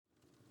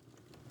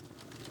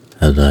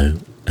Hello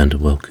and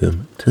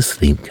welcome to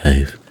Sleep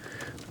Cove,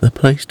 the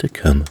place to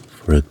come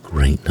for a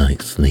great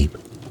night's sleep.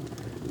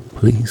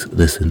 Please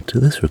listen to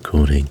this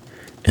recording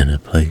in a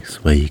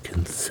place where you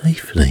can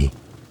safely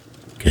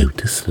go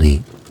to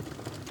sleep.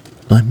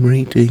 I'm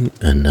reading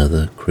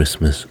another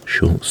Christmas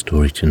short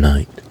story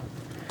tonight.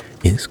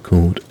 It's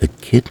called A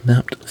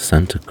Kidnapped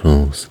Santa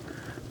Claus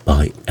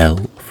by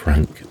L.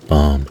 Frank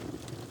Baum.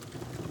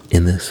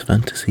 In this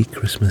fantasy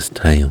Christmas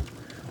tale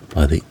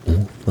by the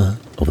author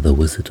of The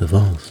Wizard of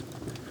Oz,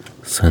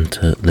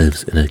 Santa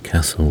lives in a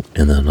castle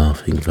in the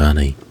Laughing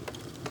Valley.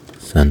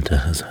 Santa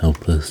has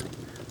helpers,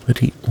 but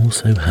he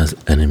also has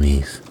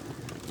enemies,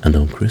 and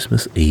on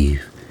Christmas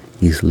Eve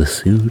he's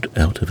lassoed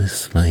out of his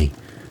sleigh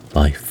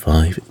by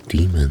 5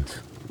 demons.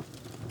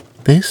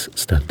 This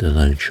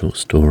standalone short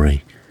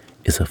story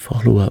is a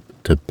follow-up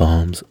to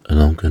Baum's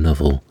longer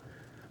novel,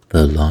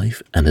 The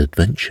Life and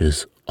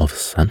Adventures of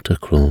Santa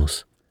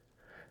Claus.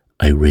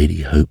 I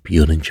really hope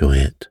you'll enjoy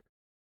it.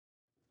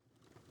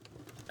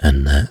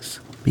 And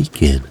let's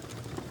begin.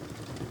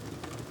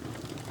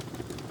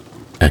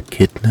 A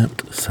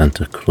Kidnapped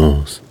Santa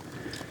Claus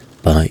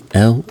by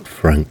L.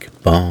 Frank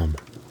Baum.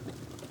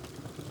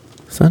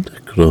 Santa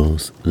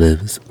Claus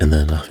lives in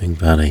the Laughing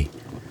Valley,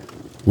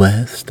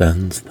 where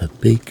stands the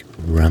big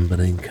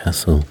rambling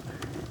castle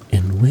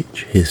in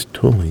which his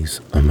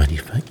toys are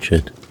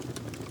manufactured.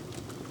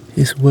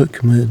 His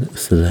workmen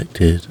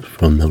selected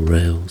from the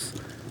rails,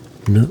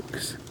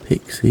 knooks,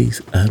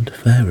 pixies and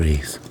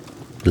fairies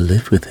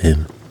live with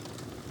him,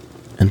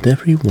 and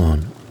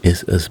everyone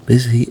is as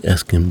busy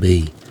as can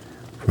be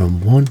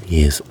from one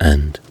year's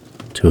end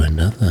to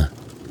another.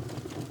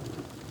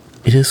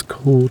 It is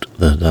called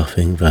the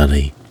Laughing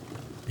Valley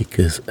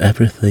because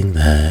everything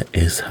there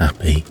is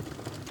happy.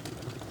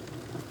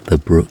 The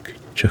brook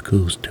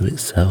chuckles to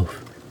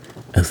itself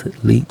as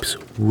it leaps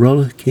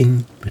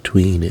rollicking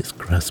between its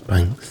grass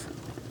banks.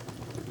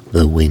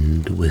 The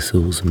wind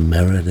whistles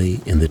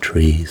merrily in the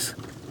trees.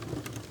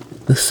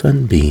 The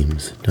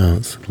sunbeams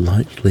dance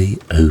lightly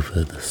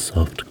over the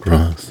soft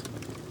grass,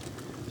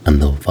 and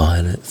the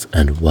violets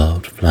and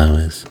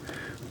wildflowers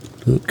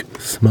look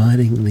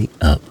smilingly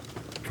up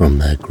from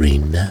their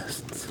green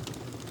nests.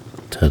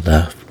 To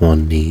laugh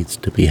one needs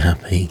to be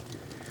happy.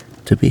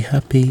 To be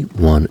happy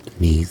one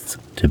needs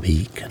to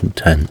be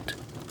content.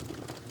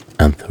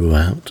 And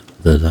throughout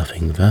the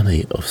Laughing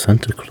Valley of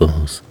Santa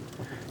Claus,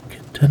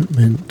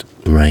 contentment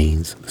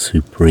reigns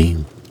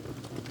supreme.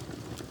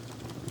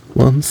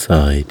 One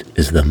side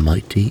is the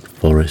mighty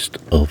forest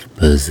of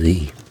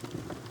Burzee.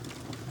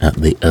 At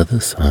the other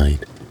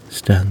side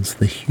stands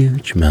the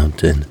huge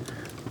mountain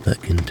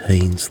that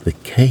contains the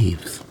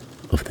caves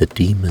of the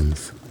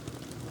demons.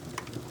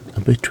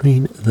 And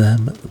between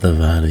them the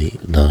valley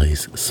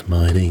lies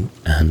smiling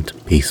and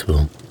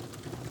peaceful.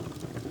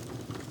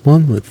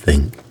 One would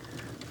think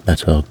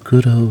that our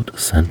good old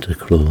Santa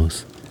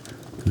Claus,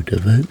 who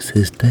devotes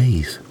his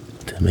days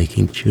to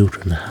making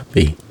children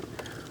happy,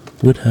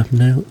 would have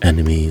no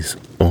enemies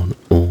on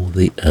all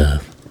the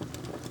earth,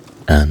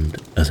 and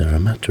as a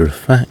matter of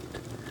fact,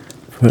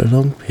 for a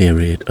long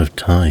period of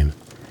time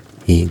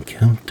he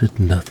encountered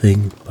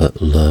nothing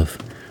but love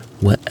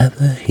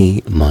wherever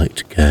he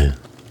might go.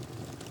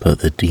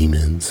 But the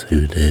demons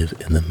who live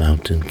in the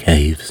mountain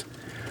caves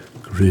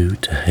grew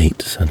to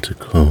hate Santa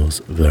Claus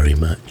very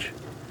much,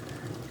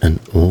 and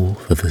all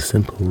for the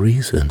simple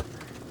reason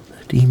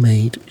that he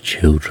made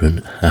children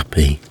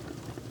happy.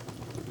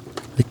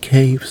 The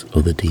caves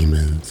of the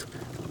demons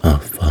are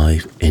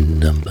 5 in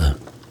number.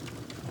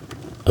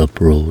 A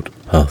broad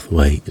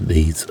pathway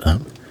leads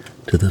up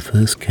to the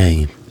first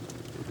cave,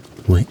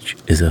 which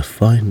is a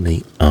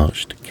finely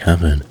arched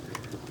cavern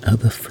at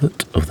the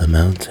foot of the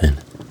mountain,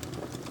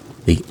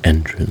 the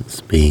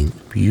entrance being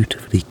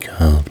beautifully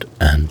carved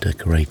and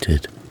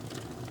decorated.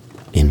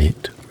 In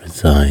it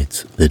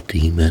resides the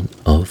demon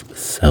of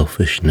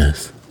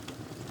selfishness.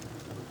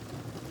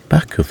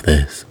 Back of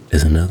this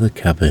is another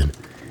cabin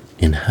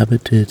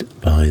inhabited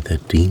by the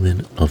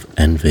demon of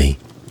envy.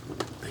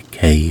 The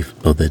cave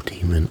of the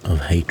demon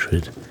of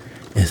hatred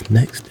is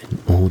next in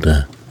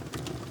order,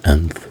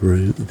 and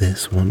through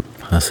this one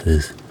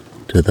passes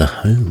to the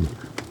home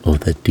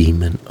of the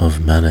demon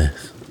of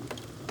malice,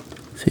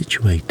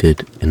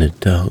 situated in a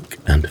dark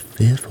and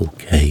fearful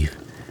cave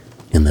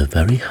in the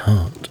very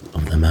heart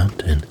of the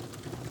mountain.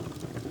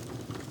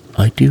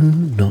 I do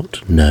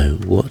not know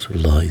what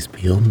lies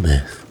beyond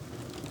this.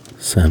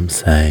 Some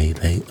say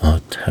they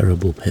are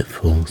terrible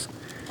pitfalls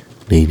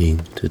leading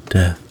to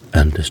death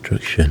and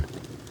destruction,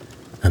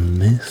 and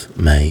this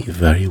may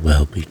very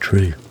well be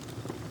true.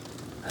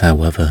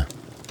 However,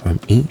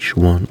 from each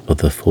one of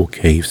the 4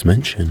 caves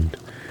mentioned,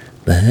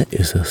 there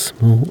is a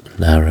small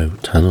narrow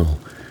tunnel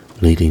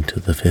leading to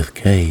the 5th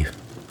cave,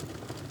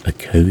 a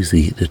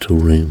cozy little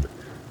room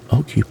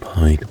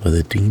occupied by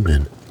the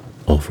demon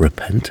of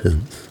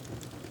repentance.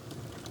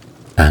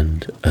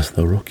 And as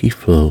the rocky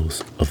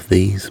floors of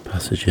these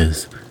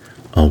passages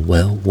are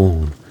well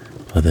worn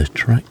by the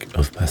track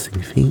of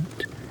passing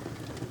feet,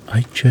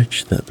 I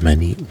judge that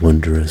many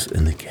wanderers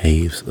in the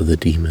caves of the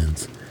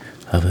demons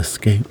have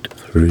escaped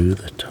through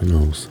the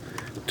tunnels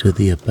to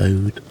the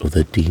abode of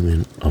the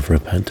demon of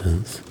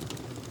repentance,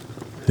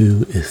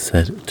 who is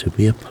said to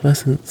be a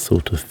pleasant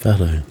sort of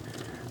fellow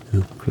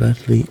who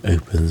gladly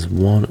opens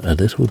a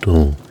little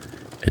door,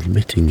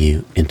 admitting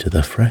you into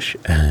the fresh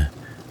air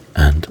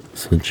and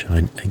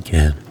sunshine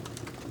again.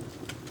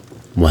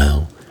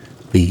 Well,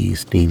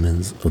 these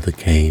demons of the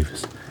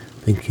caves,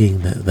 thinking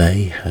that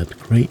they had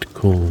great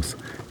cause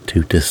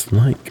to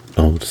dislike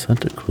old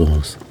Santa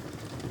Claus,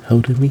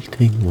 held a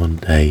meeting one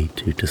day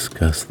to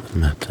discuss the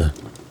matter.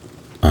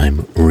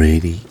 "I'm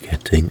really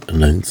getting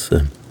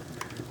lonesome,"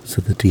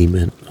 said the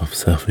demon of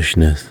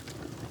selfishness.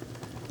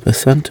 "The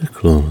Santa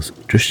Claus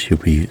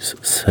distributes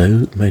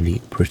so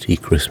many pretty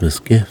Christmas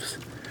gifts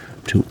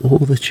to all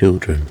the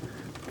children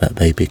that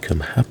they become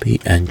happy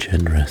and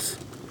generous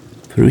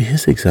through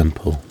his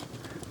example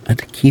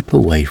and keep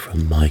away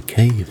from my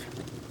cave."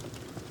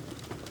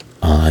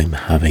 "I'm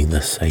having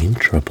the same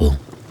trouble,"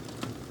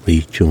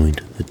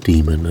 rejoined the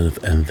demon of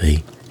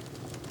envy.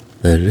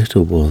 "The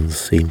little ones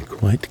seem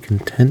quite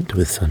content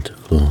with Santa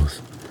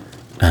Claus,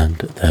 and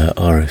there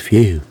are a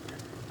few,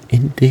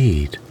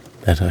 indeed,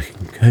 that I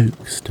can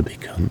coax to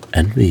become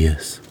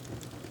envious."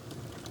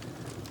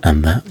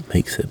 "And that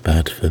makes it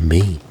bad for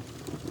me,"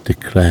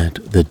 declared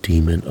the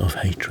demon of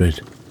hatred.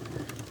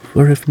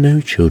 "For if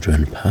no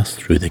children pass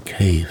through the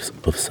caves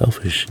of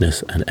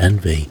selfishness and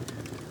envy,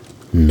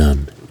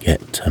 none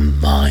get to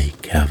my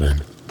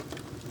cavern."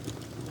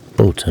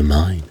 "Or to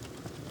mine,"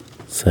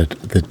 said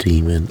the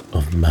demon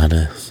of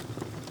malice.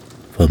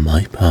 "For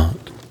my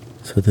part,"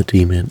 said the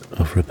demon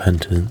of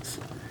repentance,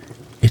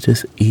 "it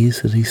is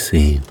easily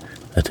seen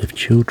that if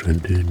children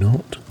do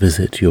not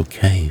visit your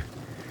cave,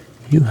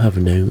 you have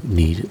no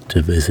need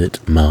to visit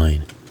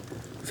mine,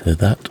 so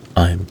that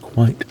I am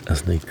quite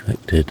as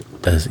neglected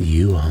as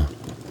you are.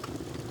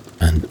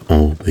 And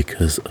all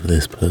because of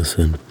this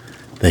person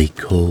they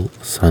call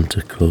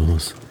Santa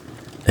Claus,"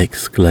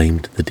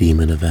 exclaimed the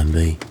demon of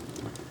envy.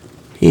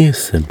 "He is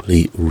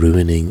simply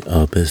ruining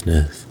our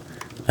business,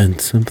 and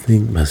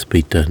something must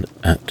be done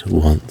at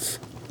once."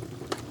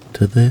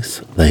 To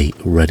this they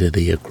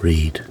readily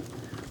agreed,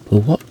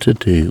 but what to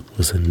do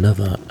was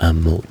another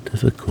and more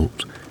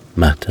difficult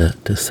matter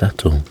to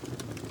settle.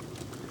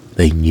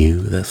 They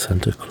knew that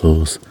Santa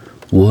Claus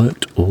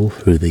worked all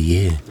through the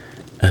year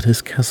at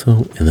his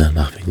castle in the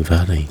Laughing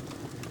Valley,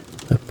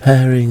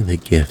 preparing the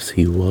gifts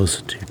he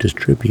was to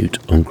distribute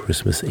on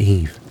Christmas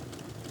Eve,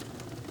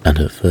 and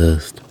at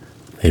first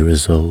they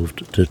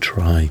resolved to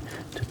try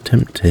to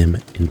tempt him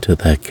into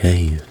their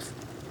caves.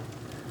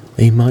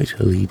 They might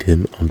lead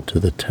him onto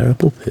the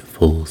terrible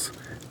pitfalls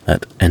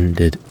that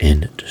ended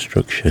in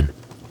destruction.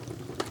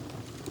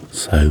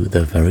 So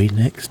the very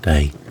next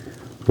day,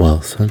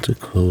 while Santa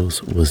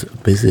Claus was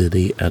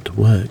busily at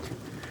work,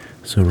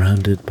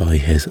 surrounded by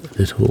his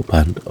little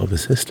band of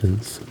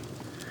assistants,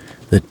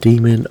 the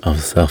demon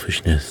of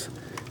selfishness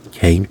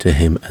came to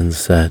him and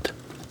said,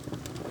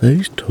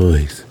 "Those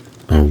toys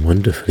are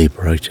wonderfully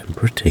bright and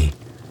pretty.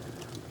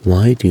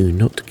 Why do you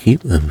not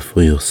keep them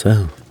for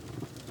yourself?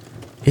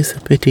 It's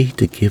a pity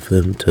to give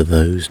them to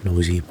those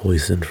noisy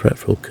boys and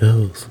fretful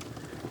girls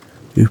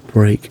who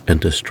break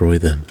and destroy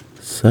them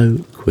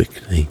so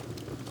quickly."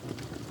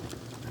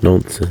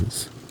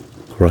 "Nonsense,"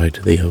 cried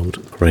the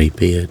old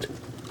grey-beard,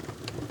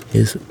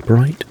 his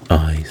bright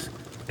eyes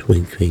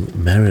twinkling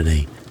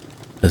merrily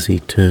as he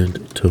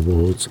turned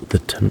towards the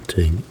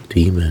tempting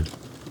demon.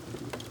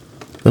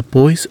 "The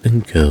boys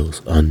and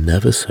girls are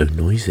never so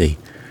noisy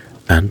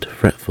and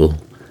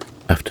fretful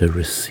after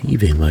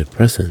receiving my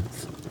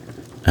presents,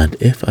 and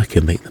if I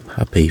can make them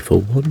happy for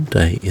one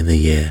day in the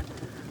year,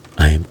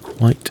 I am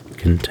quite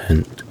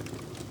content."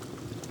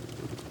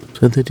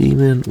 So the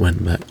demon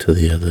went back to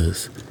the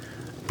others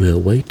who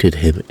awaited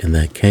him in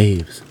their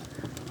caves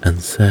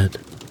and said,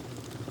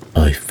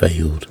 "I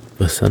failed,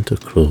 for Santa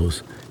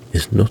Claus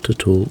is not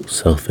at all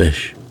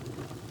selfish."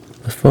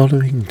 The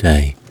following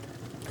day,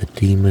 the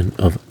demon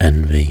of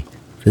envy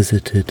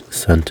visited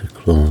Santa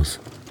Claus.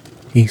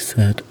 He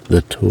said,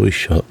 "The toy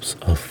shops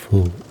are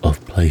full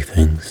of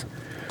playthings,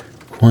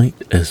 quite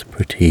as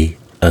pretty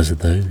as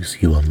those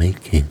you are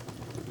making.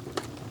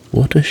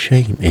 What a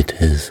shame it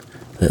is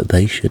that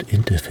they should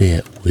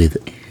interfere with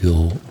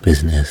your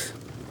business.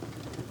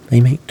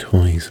 They make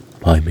toys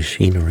by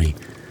machinery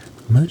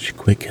much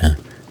quicker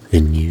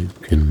than you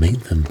can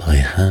make them by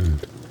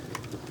hand,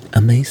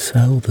 and they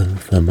sell them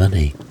for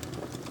money,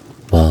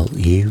 while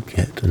you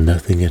get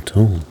nothing at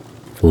all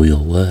for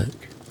your work."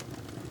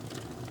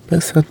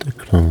 But Santa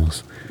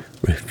Claus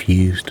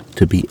refused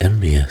to be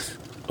envious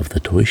of the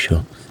toy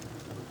shops.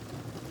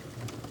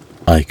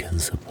 "I can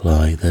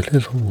supply the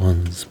little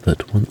ones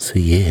but once a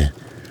year,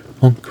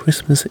 on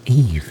Christmas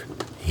Eve,"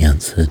 he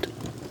answered,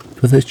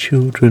 "for the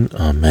children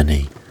are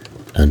many,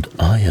 and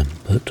I am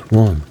but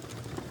one,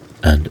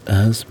 and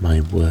as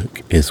my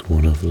work is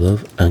one of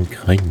love and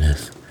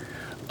kindness,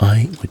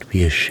 I would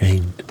be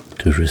ashamed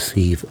to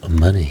receive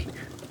money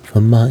for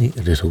my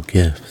little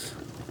gifts.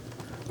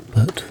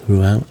 But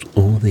throughout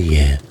all the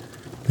year,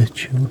 the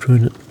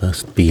children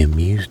must be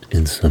amused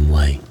in some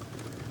way,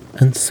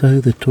 and so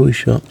the toy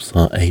shops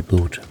are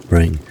able to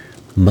bring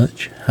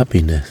much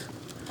happiness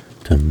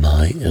to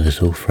my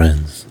little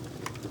friends.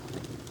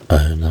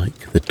 I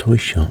like the toy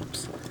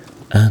shops,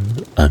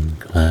 and I'm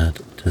glad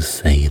to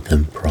see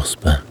them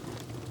prosper.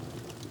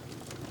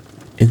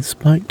 In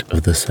spite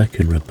of the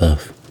second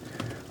rebuff,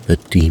 the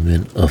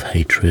demon of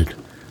hatred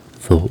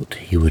thought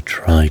he would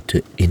try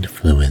to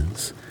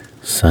influence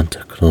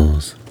Santa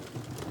Claus.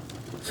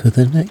 So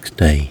the next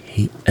day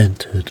he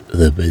entered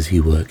the busy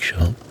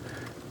workshop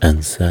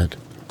and said,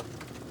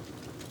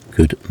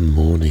 "Good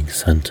morning,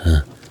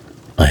 Santa.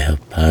 I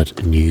have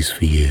bad news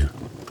for you."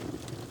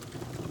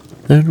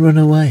 "Don't run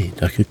away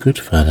like a good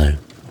fellow,"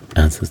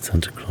 answered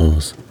Santa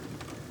Claus.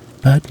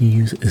 "Bad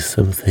news is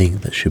something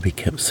that should be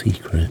kept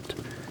secret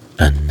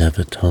and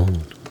never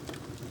told.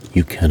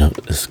 You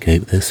cannot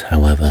escape this,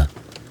 however,"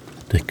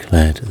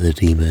 declared the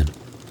demon,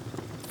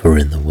 "for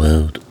in the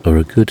world are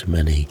a good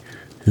many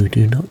who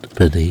do not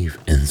believe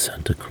in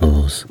Santa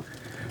Claus,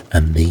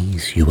 and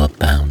these you are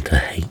bound to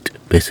hate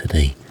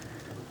bitterly,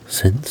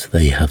 since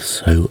they have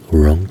so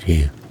wronged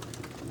you."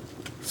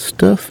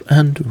 "Stuff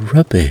and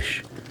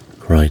rubbish,"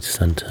 cried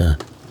Santa.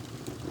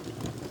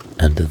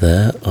 "And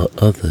there are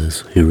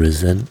others who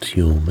resent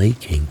your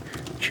making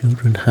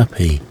children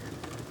happy,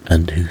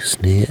 and who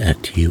sneer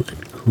at you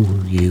and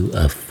call you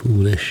a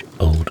foolish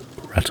old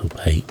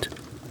rattlepate.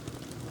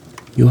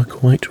 You are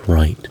quite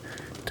right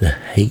to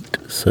hate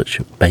such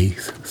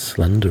base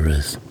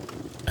slanderers,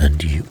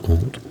 and you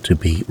ought to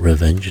be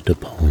revenged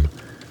upon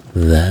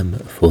them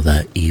for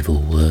their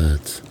evil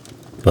words.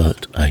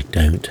 But I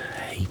don't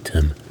hate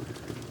 'em,"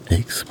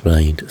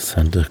 explained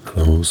Santa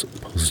Claus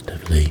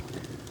positively.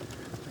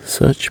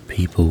 "Such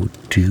people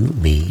do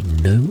me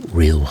no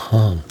real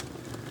harm,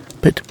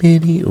 but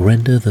merely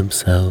render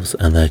themselves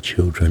and their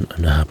children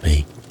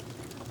unhappy.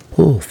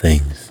 Poor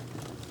things!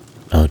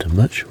 I would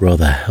much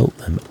rather help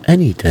them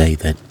any day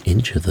than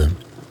injure them."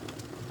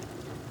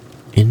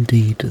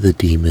 Indeed, the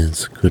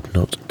demons could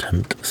not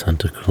tempt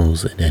Santa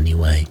Claus in any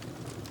way.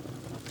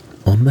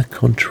 On the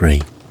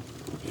contrary,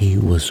 he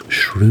was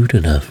shrewd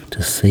enough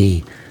to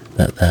see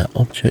that their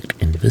object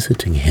in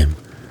visiting him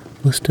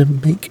was to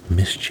make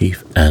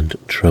mischief and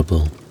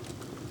trouble,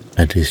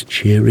 and his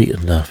cheery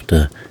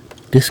laughter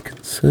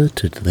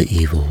disconcerted the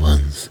evil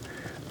ones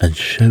and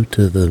showed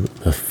to them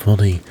the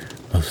folly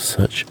of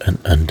such an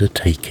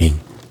undertaking.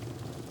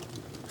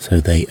 So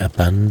they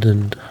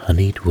abandoned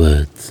honeyed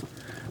words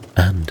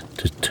and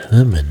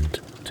determined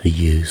to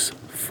use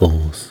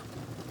force.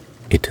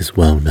 It is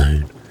well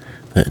known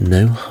that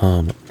no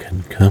harm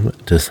can come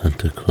to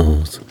Santa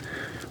Claus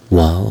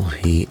while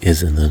he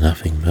is in the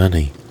Laughing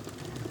Valley,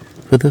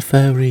 for the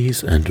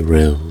fairies and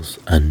ryls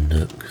and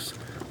knooks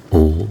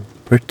all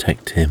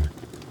protect him.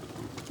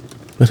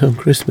 But on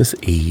Christmas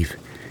Eve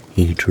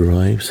he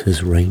drives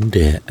his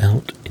reindeer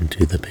out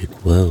into the big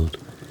world,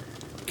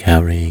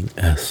 carrying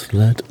a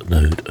sled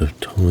load of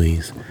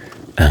toys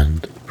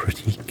and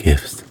pretty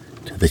gifts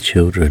to the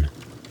children,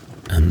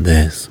 and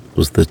this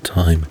was the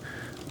time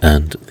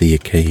and the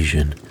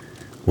occasion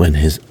when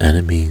his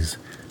enemies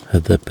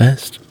had the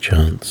best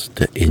chance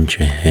to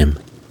injure him.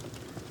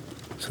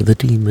 So the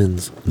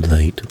demons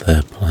laid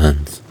their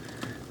plans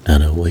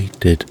and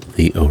awaited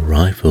the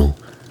arrival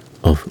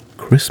of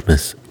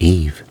Christmas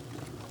Eve.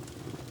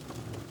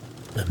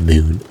 The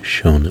moon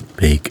shone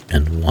big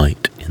and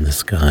white in the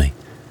sky,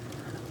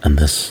 and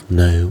the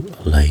snow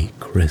lay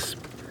crisp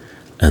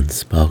and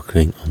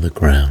sparkling on the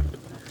ground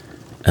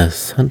as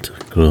Santa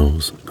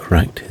Claus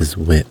cracked his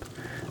whip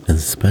and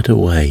sped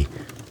away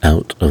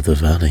out of the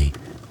valley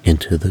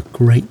into the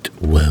great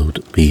world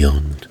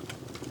beyond.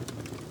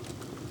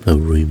 The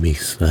roomy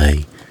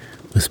sleigh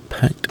was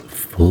packed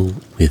full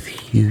with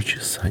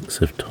huge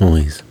sacks of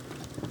toys,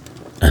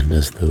 and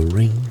as the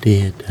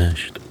reindeer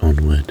dashed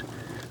onward,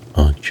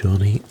 our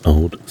jolly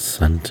old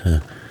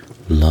Santa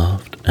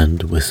laughed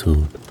and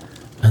whistled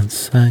and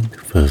sang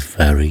for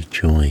very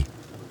joy.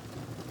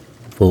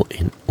 For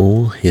in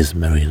all his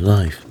merry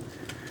life,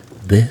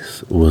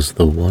 this was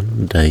the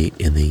one day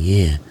in the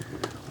year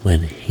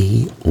when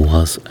he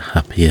was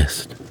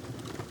happiest,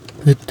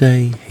 the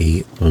day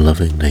he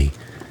lovingly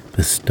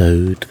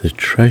bestowed the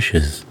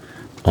treasures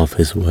of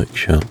his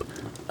workshop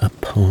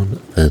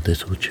upon the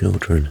little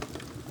children.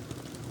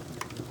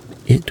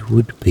 It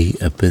would be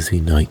a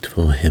busy night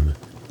for him,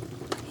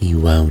 he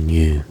well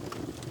knew,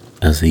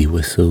 as he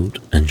whistled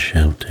and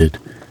shouted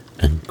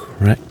and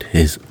cracked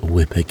his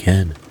whip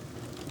again.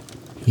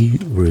 He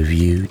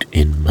reviewed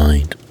in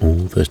mind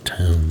all the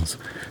towns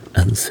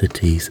and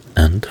cities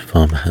and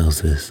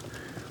farmhouses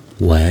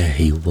where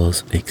he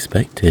was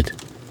expected,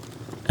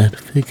 and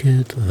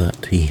figured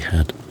that he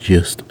had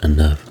just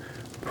enough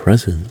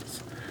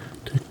presents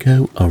to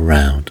go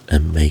around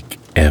and make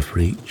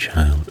every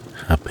child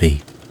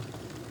happy.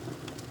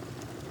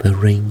 The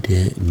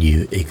reindeer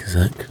knew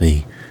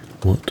exactly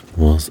what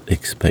was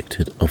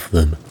expected of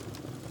them,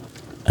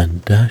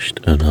 and dashed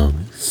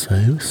along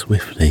so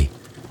swiftly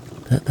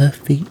that their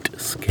feet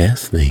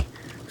scarcely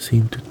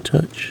seemed to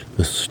touch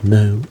the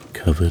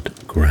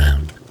snow-covered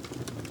ground.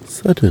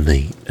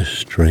 Suddenly a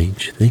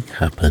strange thing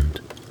happened.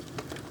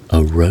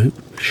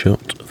 rope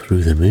shot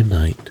through the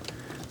moonlight,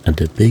 and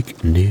a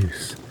big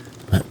noose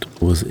that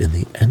was in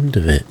the end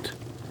of it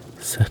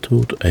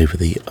settled over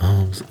the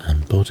arms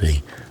and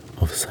body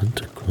of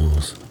Santa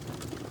Claus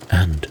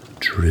and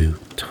drew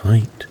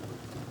tight.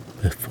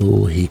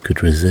 Before he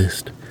could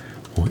resist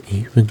or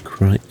even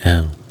cry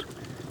out,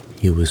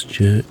 he was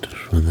jerked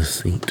from the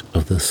seat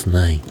of the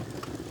sleigh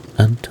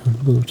and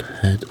tumbled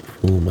head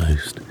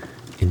foremost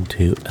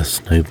into a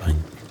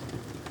snowbank,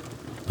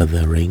 where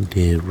the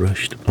reindeer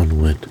rushed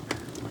onward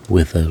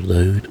with a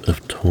load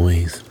of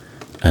toys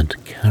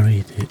and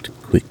carried it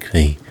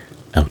quickly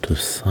out of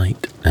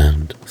sight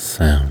and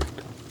sound.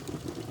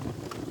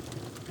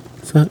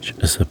 Such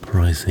a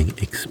surprising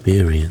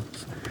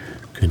experience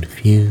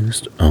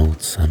confused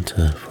old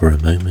Santa for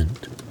a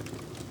moment,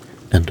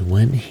 and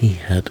when he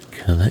had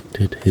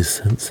collected his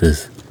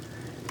senses,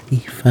 he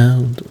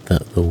found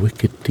that the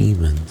wicked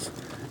demons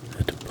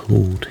had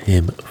pulled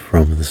him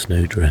from the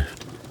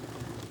snowdrift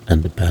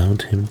and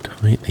bound him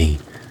tightly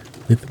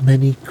with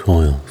many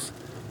coils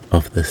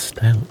of the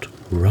stout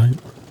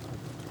rope,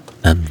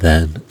 and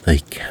then they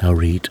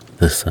carried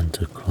the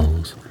Santa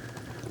Claus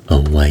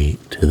away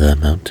to their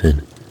mountain,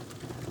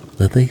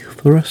 where they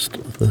thrust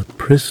the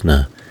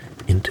prisoner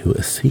into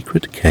a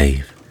secret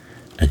cave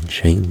and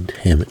chained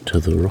him to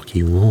the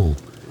rocky wall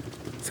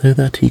so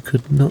that he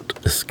could not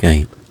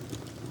escape.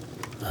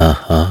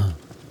 "Aha!"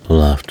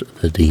 laughed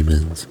the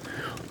demons,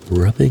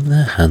 rubbing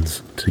their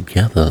hands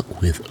together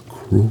with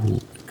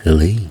cruel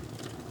glee.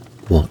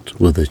 What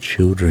will the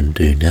children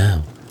do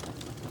now?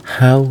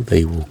 How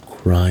they will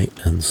cry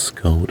and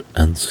scold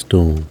and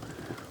storm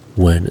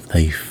when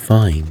they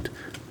find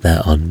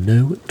there are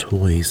no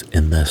toys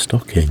in their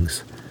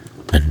stockings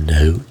and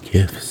no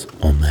gifts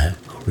on their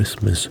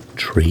Christmas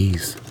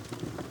trees,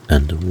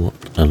 and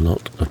what a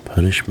lot of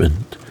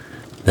punishment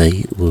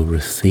they will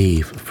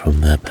receive from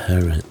their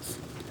parents,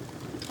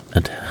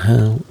 and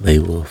how they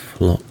will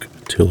flock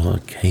to our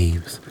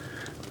caves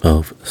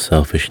of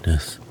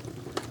selfishness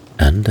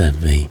and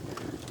envy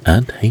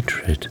and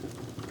hatred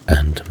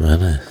and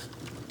malice.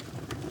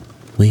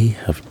 We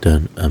have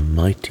done a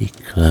mighty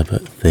clever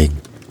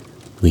thing,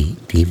 we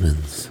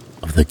demons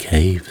of the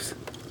caves.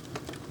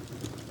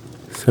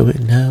 So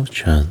it now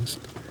chanced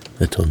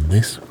that on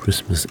this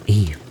Christmas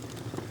Eve,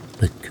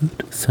 the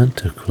good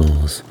Santa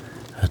Claus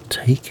had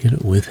taken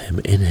with him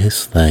in his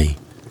sleigh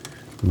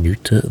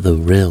Nuta the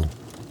Rill,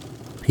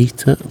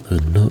 Peter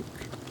the Knook,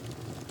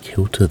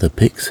 Kilter the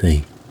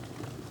Pixie,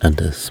 and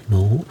a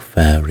small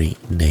fairy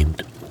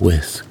named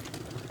Whisk,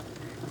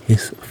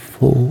 his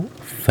 4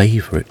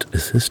 favourite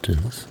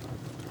assistants.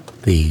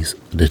 These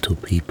little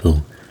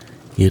people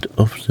he had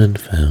often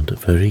found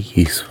very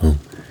useful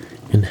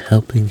in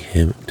helping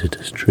him to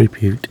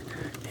distribute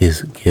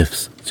his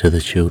gifts to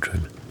the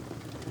children,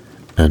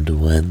 and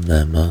when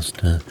their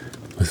master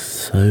was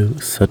so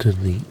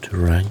suddenly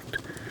dragged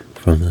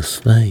from the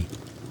sleigh,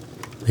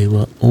 they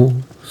were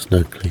all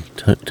snugly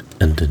tucked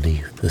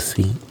underneath the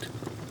seat,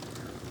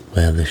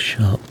 where the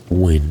sharp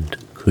wind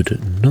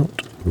could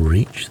not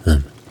reach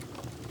them.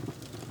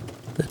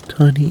 The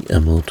tiny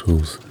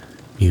immortals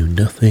knew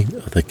nothing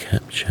of the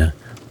capture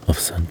of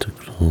Santa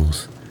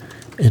Claus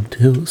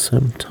until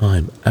some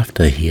time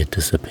after he had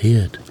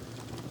disappeared,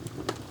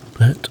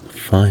 but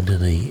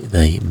finally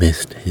they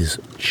missed his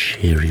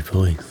cheery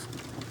voice,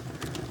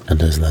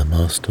 and as their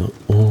master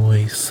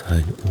always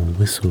sang or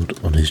whistled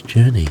on his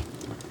journey,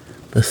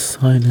 the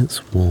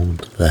silence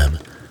warned them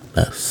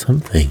that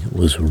something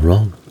was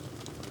wrong.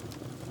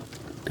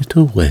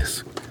 Little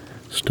Whisk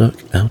stuck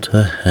out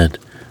her head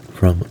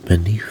from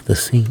beneath the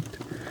seat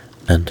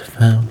and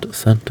found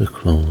Santa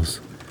Claus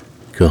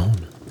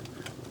gone,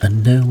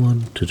 and no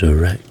one to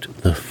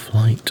direct the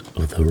flight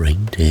of the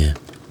reindeer.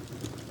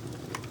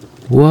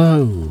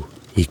 "Whoa!"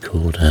 he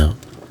called out,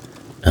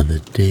 and the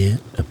deer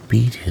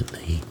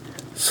obediently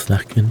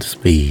slackened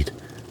speed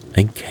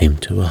and came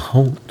to a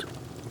halt.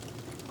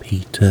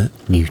 Peter,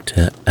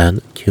 Nuta,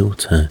 and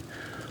Kilter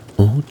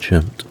all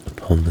jumped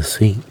upon the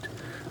seat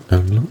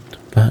and looked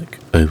back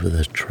over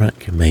the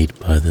track made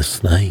by the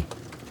sleigh,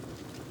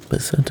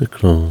 but Santa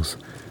Claus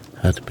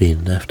had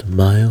been left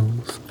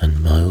miles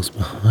and miles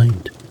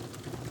behind.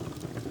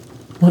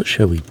 "What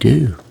shall we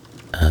do?"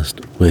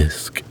 asked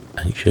Whisk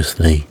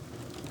anxiously,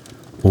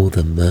 all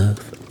the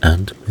mirth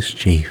and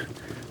mischief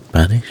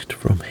banished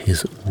from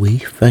his wee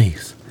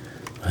face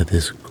by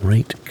this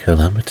great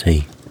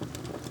calamity.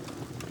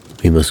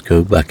 "We must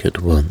go back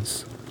at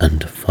once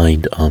and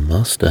find our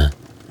master,"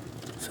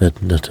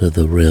 said Nutter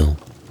the Rill,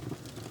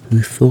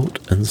 who thought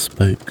and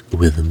spoke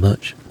with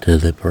much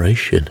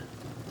deliberation.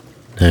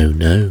 "No,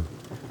 no,"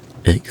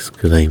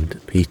 exclaimed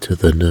Peter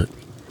the Knook,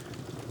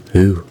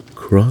 who,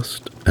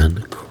 crossed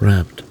and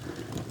crabbed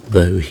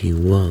though he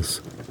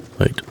was,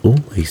 might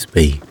always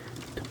be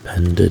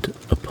depended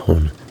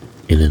upon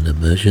in an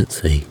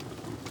emergency.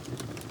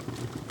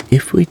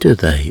 "If we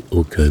delay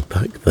or go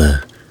back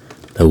there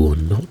will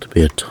not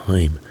be a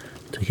time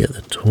to get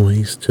the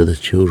toys to the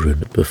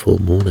children before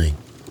morning,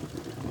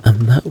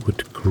 and that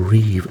would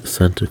grieve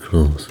Santa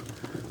Claus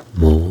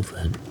more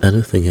than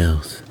anything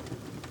else."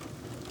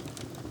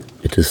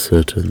 "It is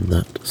certain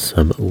that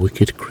some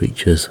wicked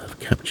creatures have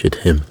captured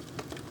him,"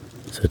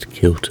 said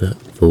Kilter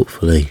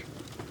thoughtfully,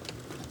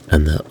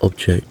 "and their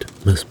object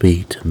must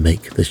be to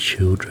make the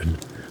children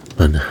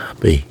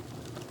unhappy.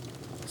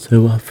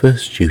 So our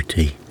first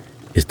duty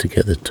is to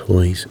get the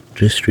toys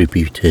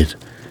distributed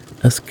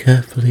as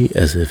carefully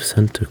as if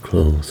Santa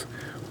Claus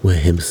were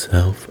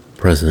himself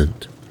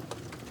present.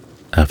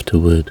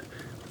 Afterward,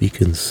 we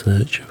can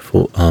search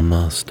for our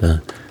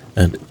master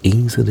and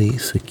easily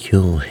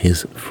secure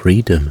his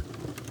freedom."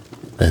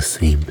 There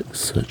seemed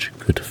such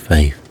good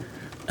faith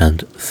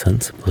and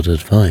sensible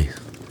advice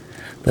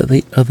that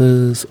the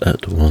others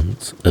at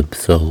once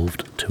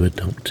absolved to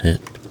adopt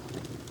it.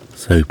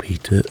 So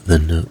Peter the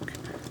Knook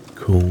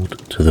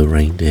called to the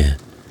reindeer,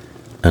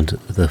 and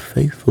the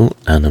faithful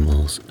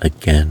animals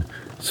again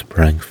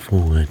sprang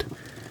forward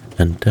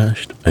and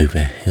dashed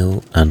over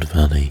hill and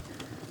valley,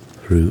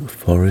 through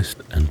forest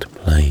and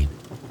plain,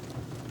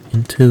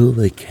 until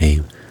they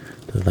came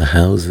to the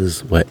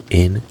houses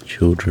wherein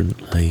children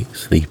lay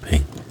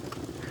sleeping,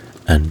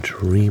 and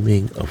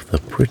dreaming of the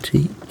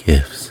pretty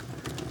gifts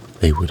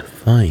they would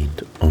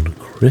find on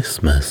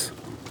Christmas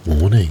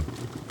morning.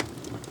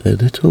 The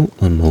little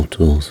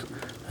immortals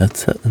had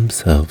set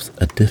themselves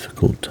a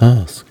difficult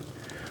task,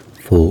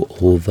 for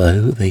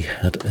although they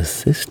had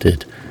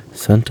assisted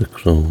Santa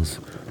Claus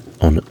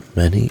on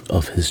many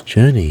of his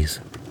journeys,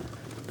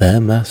 their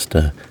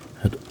master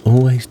had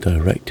always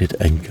directed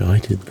and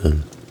guided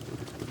them,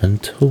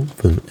 and told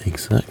them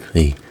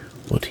exactly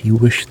what he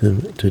wished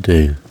them to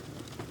do.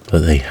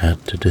 But they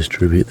had to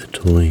distribute the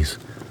toys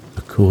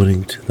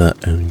according to their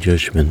own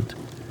judgment,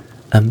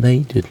 and they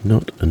did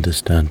not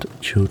understand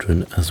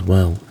children as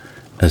well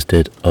as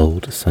did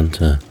old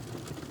Santa.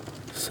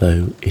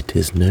 So it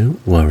is no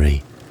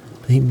worry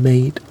they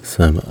made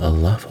some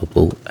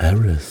laughable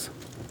errors.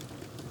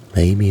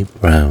 Mamie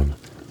Brown,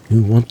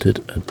 who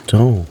wanted a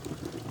doll,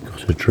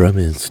 got a drum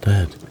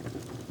instead,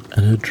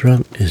 and a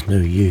drum is no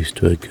use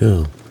to a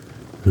girl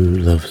who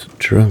loves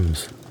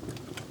drums.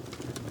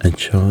 And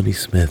Charlie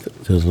Smith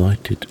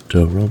delighted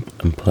to romp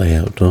and play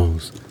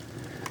outdoors,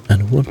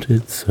 and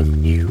wanted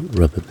some new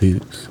rubber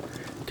boots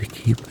to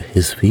keep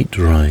his feet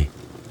dry.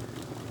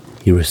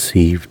 He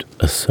received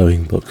a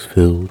sewing box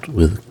filled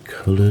with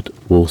coloured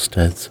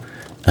worsteds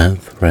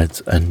and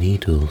threads and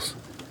needles,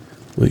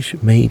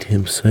 which made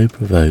him so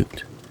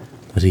provoked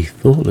that he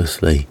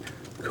thoughtlessly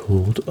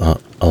called our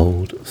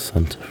old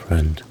Santa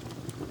friend.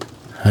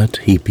 Had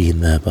he been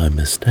there by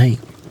mistake,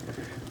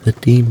 the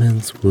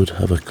demons would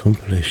have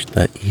accomplished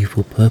their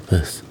evil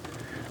purpose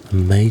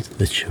and made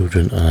the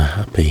children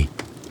unhappy,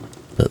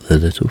 but the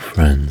little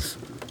friends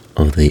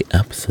of the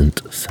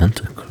absent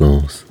Santa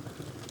Claus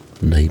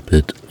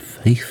laboured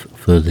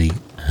faithfully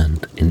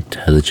and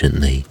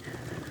intelligently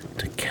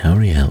to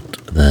carry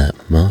out their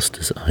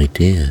master's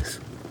ideas,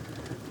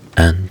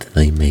 and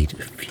they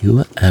made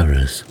fewer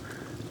errors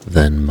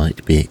than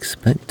might be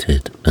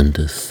expected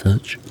under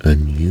such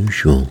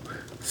unusual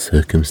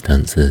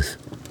circumstances.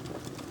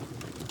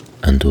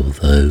 And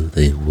although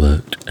they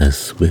worked as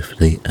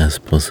swiftly as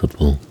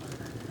possible,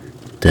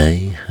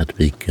 day had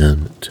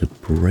begun to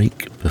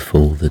break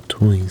before the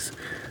toys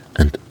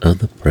and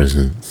other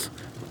presents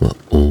were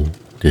all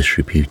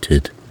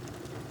distributed.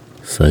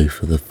 So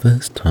for the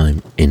first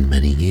time in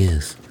many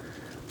years,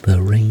 the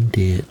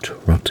reindeer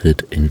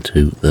trotted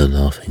into the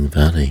Laughing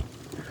Valley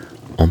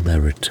on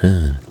their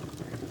return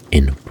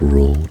in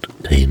broad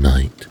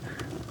daylight,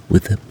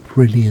 with the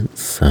brilliant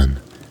sun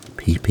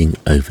peeping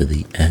over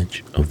the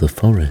edge of the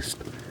forest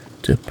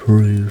to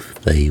prove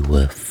they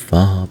were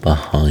far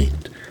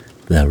behind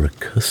their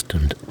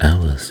accustomed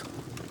hours.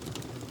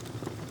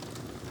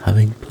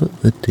 Having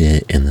put the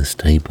deer in the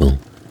stable,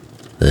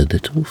 the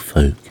little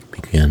folk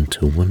began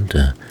to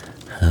wonder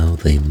how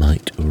they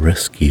might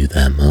rescue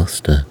their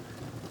master,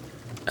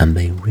 and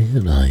they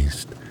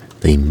realized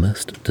they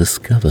must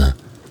discover,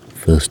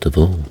 first of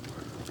all,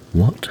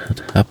 what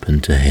had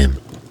happened to him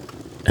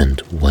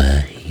and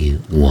where he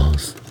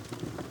was.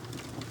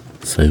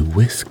 So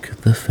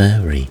Whisk the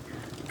fairy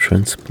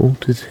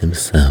transported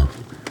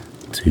himself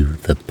to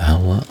the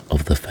bower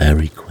of the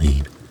Fairy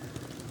Queen,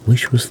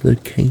 which was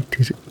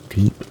located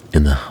deep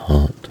in the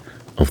heart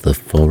of the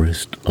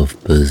forest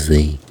of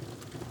Burzee.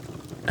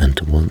 And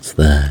once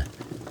there,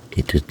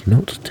 it did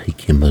not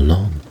take him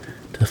long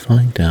to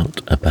find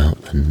out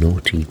about the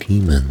naughty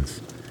demons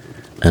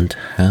and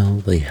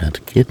how they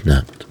had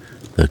kidnapped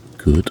the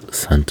good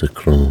Santa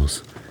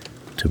Claus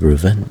to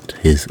prevent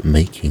his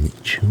making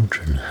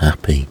children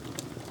happy.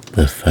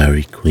 The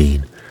Fairy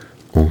Queen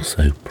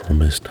also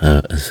promised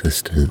her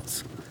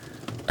assistance,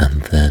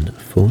 and then,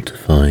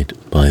 fortified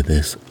by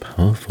this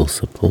powerful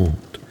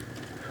support,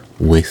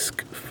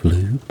 Whisk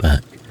flew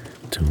back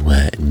to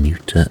where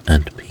Neuter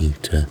and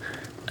Peter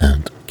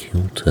and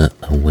Kilter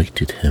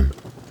awaited him,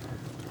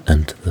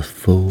 and the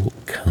four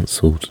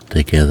counselled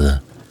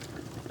together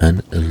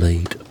and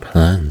laid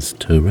plans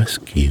to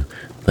rescue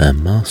their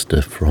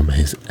master from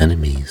his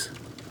enemies.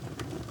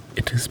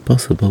 It is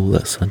possible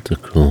that Santa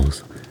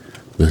Claus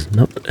was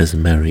not as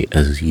merry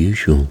as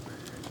usual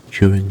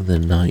during the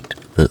night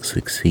that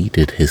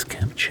succeeded his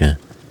capture,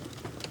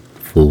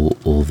 for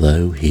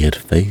although he had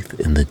faith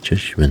in the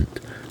judgment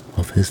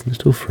of his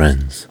little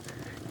friends,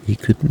 he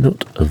could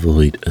not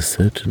avoid a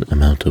certain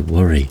amount of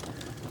worry,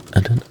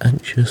 and an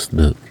anxious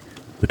look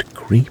would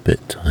creep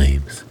at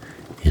times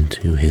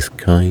into his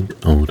kind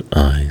old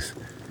eyes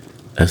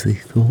as he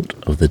thought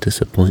of the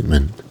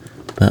disappointment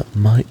that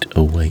might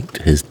await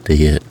his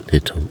dear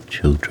little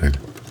children,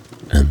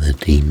 and the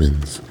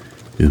demons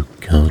who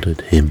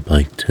guarded him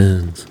by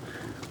turns,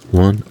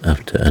 one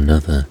after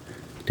another,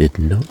 did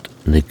not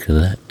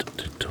neglect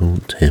to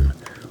taunt him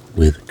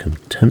with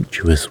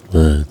contemptuous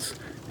words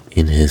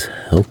in his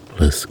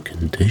helpless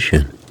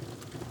condition.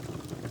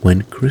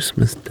 When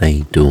Christmas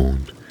Day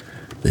dawned,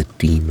 the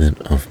demon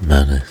of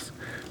malice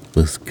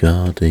was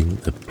guarding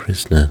the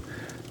prisoner,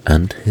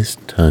 and his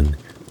tongue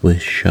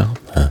was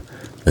sharper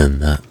than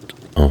that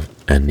of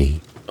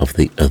any of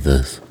the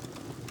others.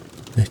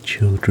 "The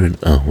children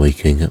are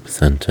waking up,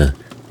 Santa,"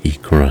 he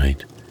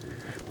cried.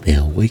 "They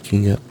are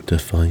waking up to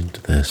find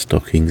their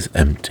stockings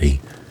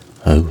empty.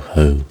 Ho,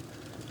 ho!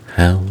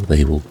 How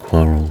they will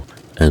quarrel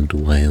and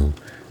wail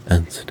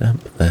and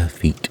stamp their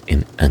feet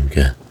in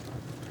anger.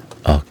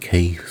 Our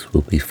caves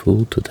will be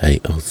full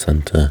today, old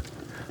Santa.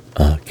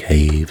 Our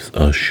caves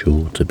are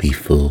sure to be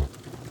full."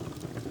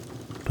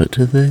 But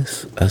to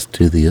this, as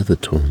to the other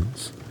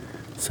taunts,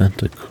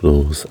 Santa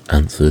Claus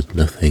answered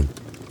nothing.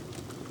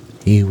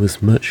 He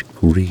was much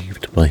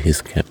grieved by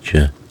his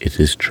capture, it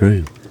is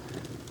true,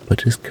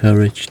 but his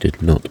courage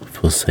did not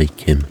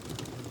forsake him,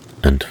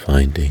 and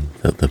finding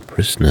that the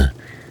prisoner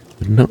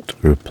would not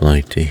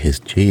reply to his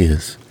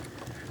jeers,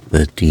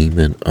 the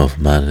demon of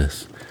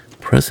malice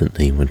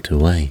presently went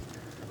away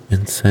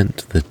and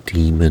sent the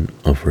demon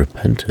of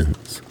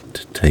repentance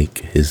to take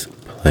his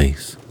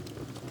place.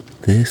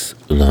 This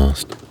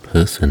last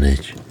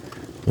personage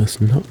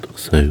was not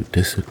so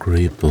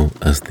disagreeable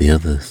as the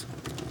others.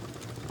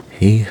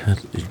 He had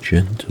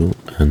gentle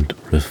and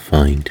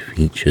refined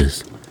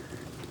features,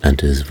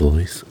 and his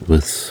voice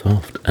was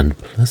soft and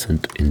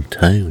pleasant in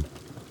tone.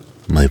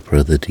 "My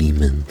brother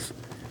demons,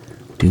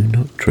 do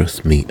not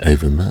trust me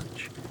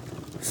overmuch,"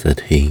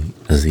 said he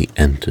as he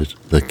entered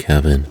the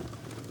cavern.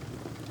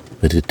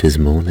 "But it is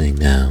morning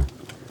now,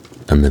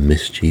 and the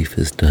mischief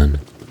is done.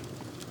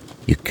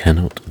 You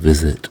cannot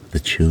visit the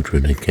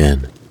children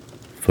again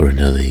for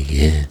another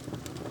year."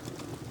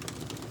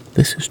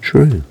 "This is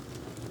true,"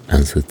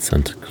 answered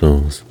Santa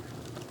Claus,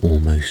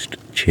 almost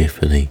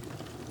cheerfully.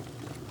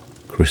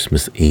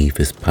 "Christmas Eve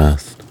is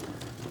past,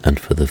 and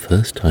for the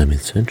first time in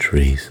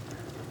centuries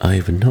I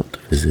have not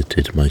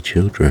visited my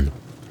children.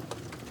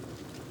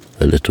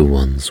 The little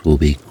ones will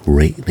be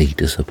greatly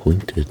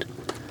disappointed,"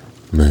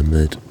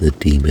 murmured the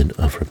demon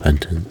of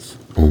repentance,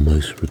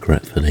 almost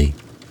regretfully.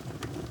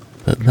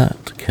 "But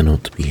that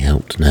cannot be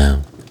helped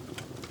now.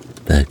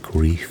 Their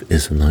grief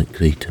is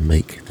likely to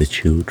make the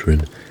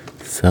children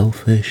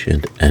selfish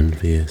and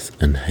envious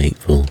and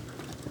hateful,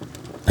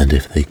 and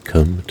if they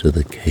come to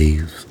the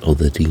caves of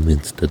the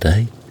demons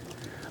today,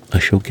 I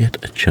shall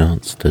get a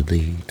chance to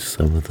lead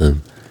some of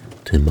them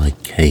to my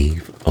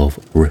cave of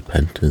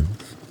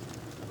repentance."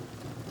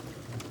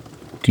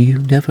 "Do you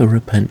never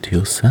repent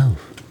yourself?"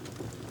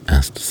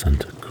 asked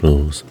Santa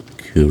Claus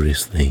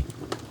curiously.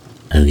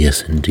 "Oh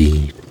yes,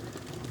 indeed,"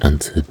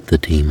 answered the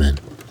demon.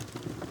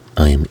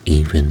 "I am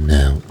even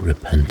now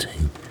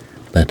repenting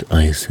that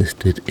I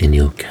assisted in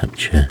your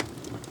capture.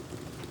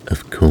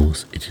 Of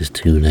course it is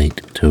too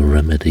late to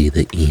remedy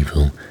the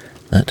evil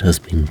that has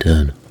been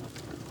done,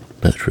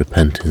 but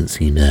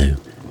repentance, you know,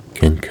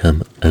 can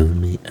come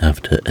only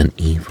after an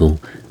evil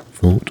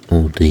thought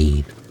or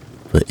deed,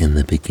 for in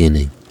the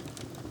beginning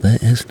there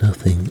is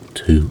nothing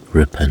to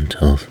repent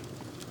of."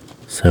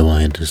 "So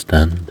I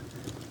understand,"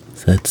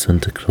 said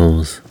Santa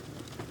Claus.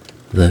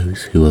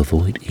 "Those who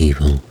avoid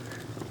evil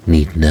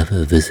need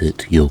never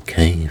visit your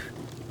cave."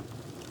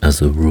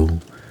 "As a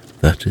rule,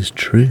 that is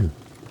true,"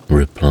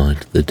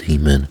 replied the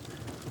demon.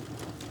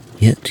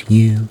 "Yet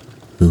you,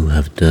 who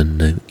have done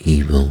no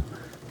evil,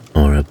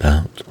 are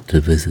about to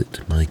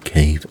visit my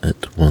cave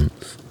at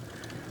once,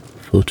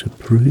 for to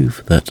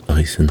prove that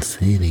I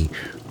sincerely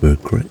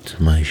regret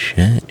my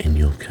share in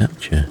your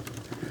capture,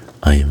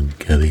 I am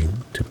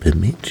going to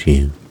permit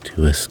you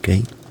to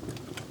escape."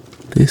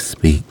 This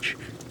speech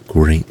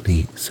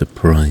greatly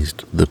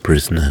surprised the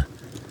prisoner,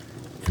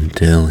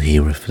 until he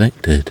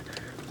reflected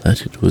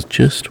that it was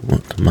just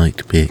what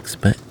might be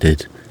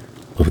expected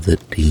of the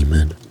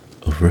demon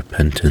of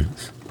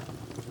repentance.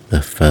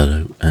 The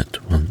fellow at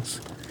once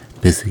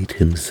busied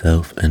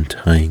himself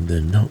untying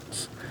the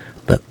knots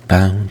that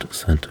bound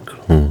Santa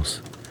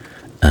Claus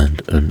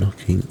and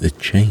unlocking the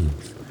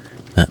chains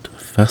that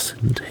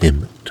fastened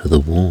him to the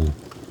wall.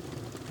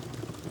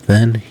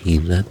 Then he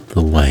led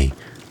the way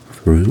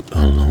through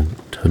a long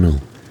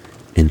tunnel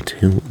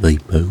until they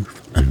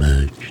both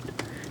emerged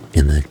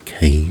in the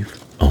cave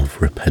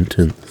of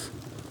repentance.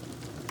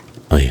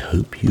 "I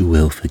hope you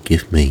will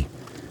forgive me,"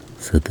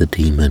 said the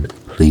demon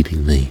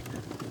pleadingly.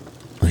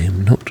 "I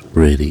am not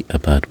really a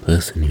bad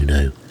person, you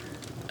know,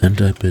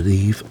 and I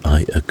believe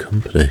I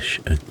accomplish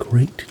a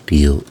great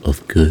deal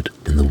of good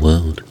in the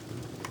world.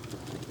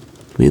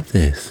 With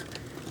this,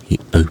 he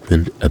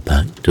opened a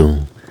back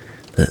door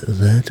that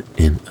led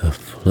in a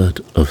flood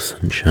of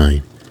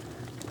sunshine,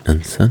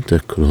 and Santa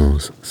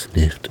Claus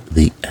sniffed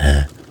the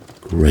air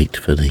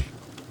gratefully.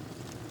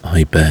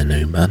 "I bear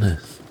no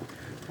malice,"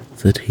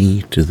 said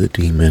he to the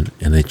demon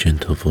in a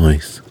gentle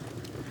voice,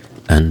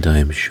 "and I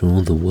am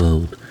sure the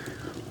world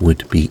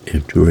would be a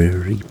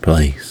dreary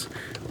place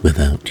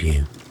without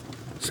you.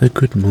 So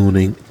good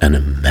morning and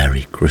a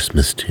Merry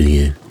Christmas to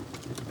you."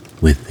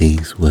 With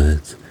these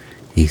words,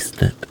 he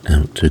stepped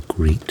out to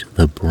greet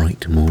the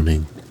bright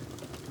morning,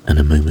 and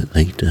a moment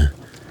later,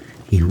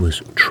 he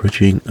was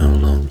trudging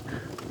along,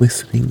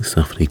 whistling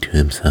softly to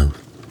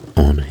himself,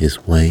 on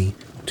his way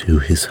to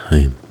his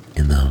home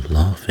in the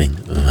Laughing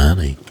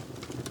Valley.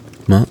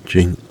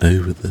 Marching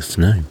over the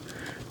snow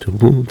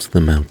towards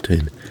the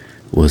mountain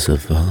was a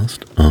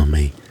vast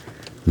army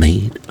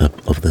made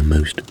up of the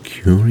most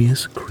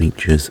curious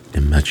creatures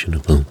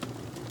imaginable.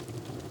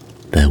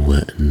 There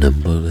were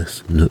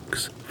numberless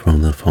knooks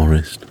from the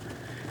forest,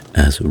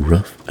 as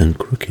rough and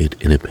crooked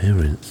in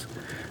appearance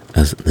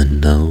as the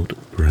gnarled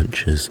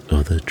branches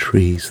of the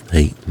trees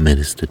they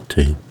ministered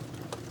to,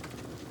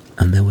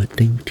 and there were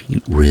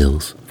dainty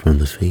reels from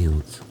the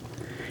fields,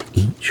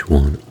 each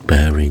one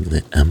bearing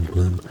the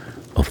emblem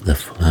of the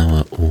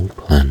flower or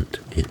plant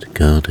it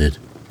guarded.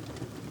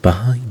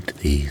 Behind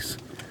these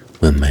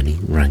were many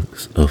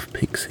ranks of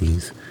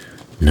pixies,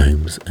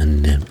 gnomes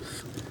and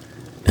nymphs,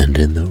 and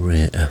in the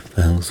rear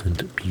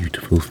 1,000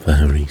 beautiful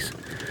fairies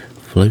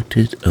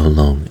floated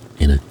along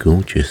in a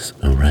gorgeous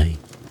array.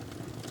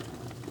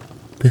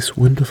 This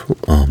wonderful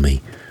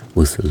army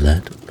was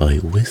led by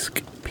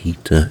Whisk,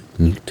 Peter,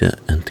 Neuter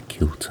and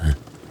Kilter,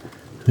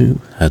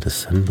 who had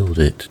assembled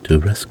it to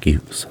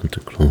rescue Santa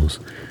Claus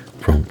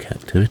from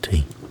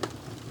captivity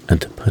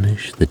and to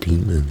punish the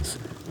demons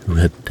who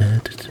had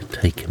dared to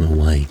take him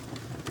away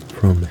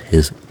from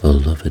his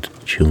beloved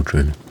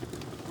children.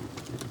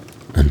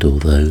 And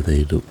although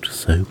they looked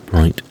so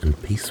bright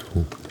and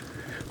peaceful,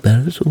 their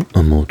little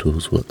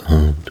immortals were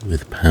armed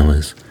with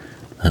powers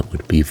that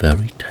would be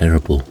very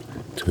terrible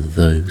to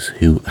those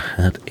who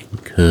had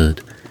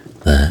incurred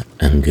their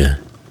anger.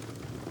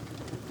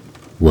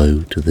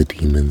 Woe to the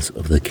demons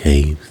of the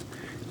caves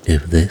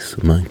if this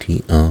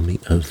mighty army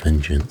of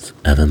vengeance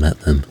ever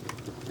met them.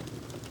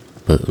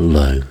 But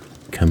lo,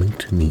 coming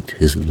to meet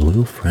his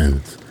loyal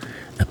friends,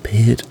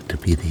 appeared to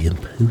be the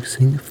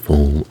imposing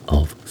form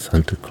of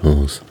Santa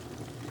Claus,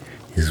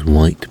 his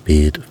white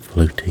beard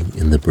floating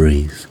in the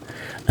breeze,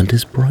 and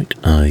his bright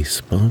eyes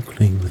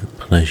sparkling with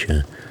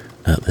pleasure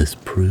at this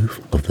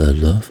proof of the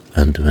love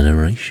and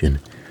veneration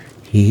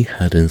he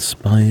had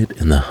inspired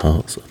in the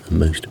hearts of the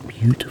most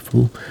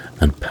beautiful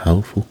and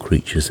powerful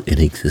creatures in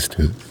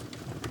existence.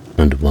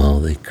 And while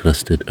they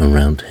clustered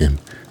around him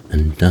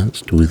and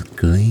danced with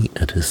glee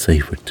at his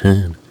safe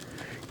return,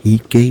 he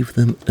gave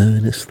them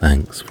earnest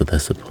thanks for their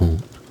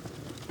support.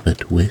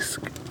 But Whisk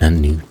and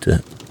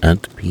Neuter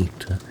and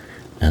Peter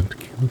and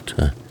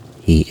Kilter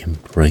he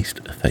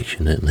embraced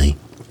affectionately.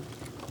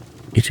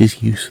 "It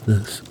is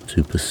useless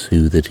to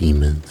pursue the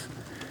demons,"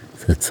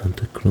 said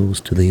Santa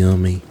Claus to the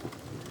army.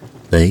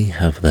 "They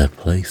have their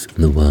place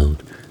in the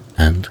world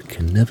and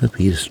can never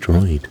be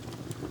destroyed.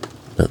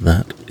 But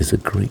that is a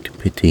great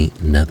pity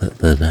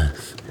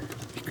nevertheless,"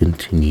 he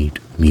continued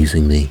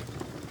musingly.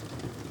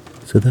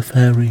 So the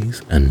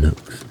fairies and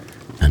nooks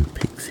and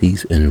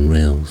pixies and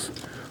rails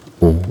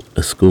all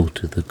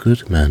escorted the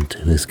good man to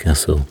his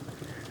castle,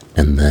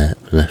 and there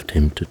left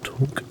him to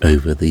talk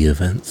over the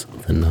events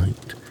of the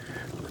night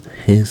with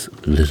his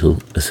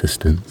little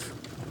assistants.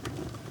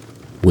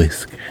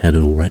 Whisk had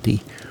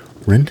already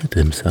rendered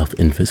himself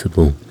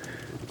invisible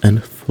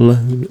and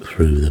flown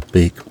through the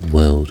big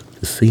world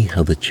to see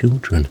how the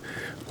children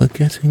were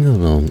getting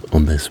along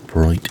on this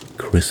bright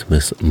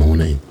Christmas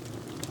morning.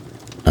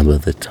 And by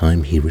the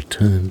time he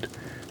returned,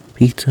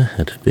 Peter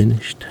had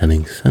finished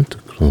telling Santa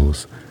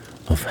Claus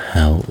of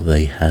how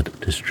they had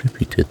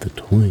distributed the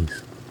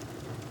toys.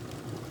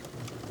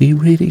 "We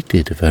really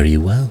did very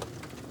well,"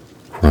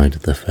 cried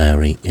the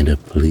fairy in a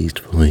pleased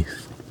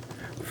voice,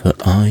 "for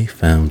I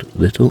found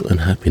little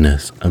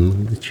unhappiness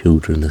among the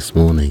children this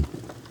morning.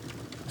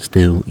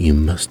 Still, you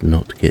must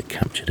not get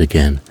captured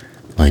again,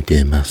 my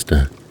dear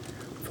master,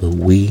 for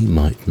we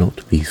might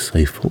not be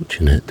so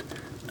fortunate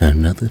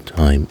another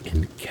time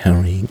in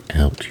carrying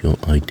out your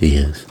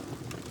ideas."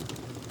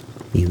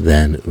 He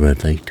then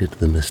related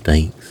the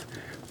mistakes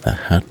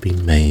that had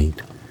been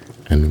made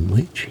and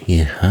which he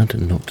had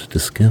not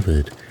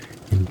discovered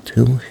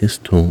until his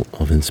tour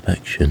of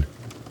inspection,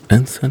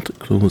 and Santa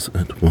Claus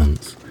at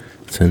once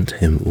sent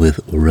him with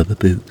rubber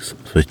boots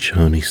for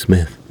Charlie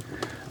Smith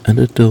and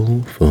a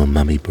doll for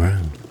Mammy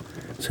Brown,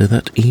 so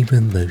that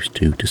even those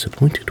two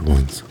disappointed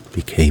ones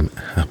became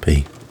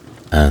happy.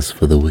 As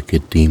for the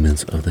wicked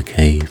demons of the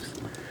caves,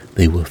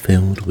 they were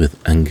filled with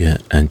anger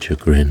and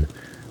chagrin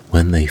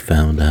when they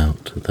found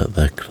out that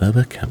their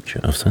clever capture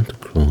of Santa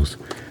Claus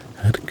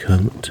had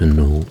come to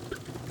naught.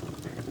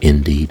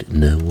 Indeed,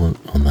 no one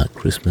on that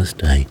Christmas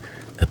day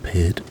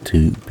appeared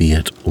to be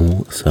at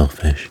all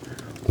selfish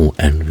or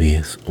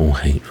envious or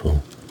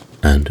hateful,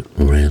 and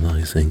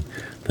realizing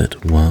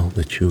that while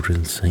the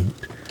children's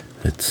saint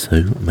had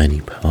so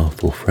many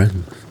powerful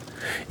friends,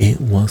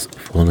 it was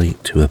folly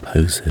to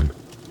oppose him.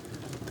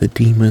 The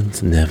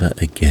demons never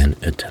again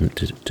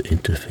attempted to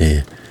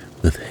interfere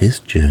with his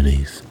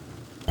journeys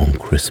on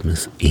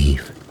Christmas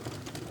Eve.